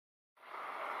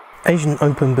Asian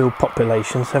openbill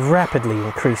populations have rapidly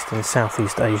increased in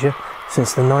Southeast Asia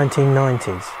since the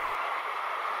 1990s.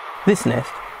 This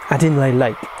nest, at Inle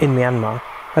Lake in Myanmar,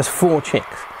 has 4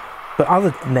 chicks, but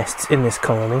other nests in this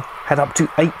colony had up to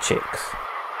 8 chicks.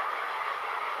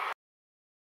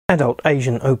 Adult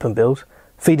Asian openbills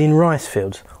feed in rice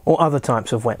fields or other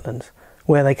types of wetlands,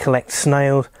 where they collect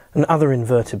snails and other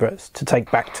invertebrates to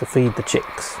take back to feed the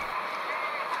chicks.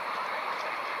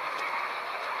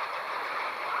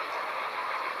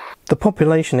 The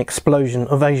population explosion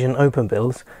of Asian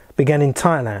openbills began in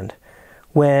Thailand,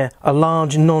 where a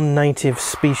large non-native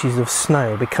species of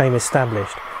snail became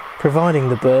established, providing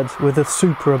the birds with a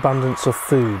superabundance of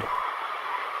food.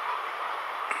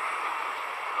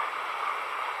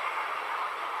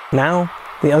 Now,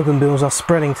 the openbills are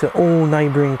spreading to all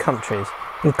neighbouring countries,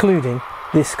 including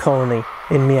this colony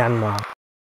in Myanmar.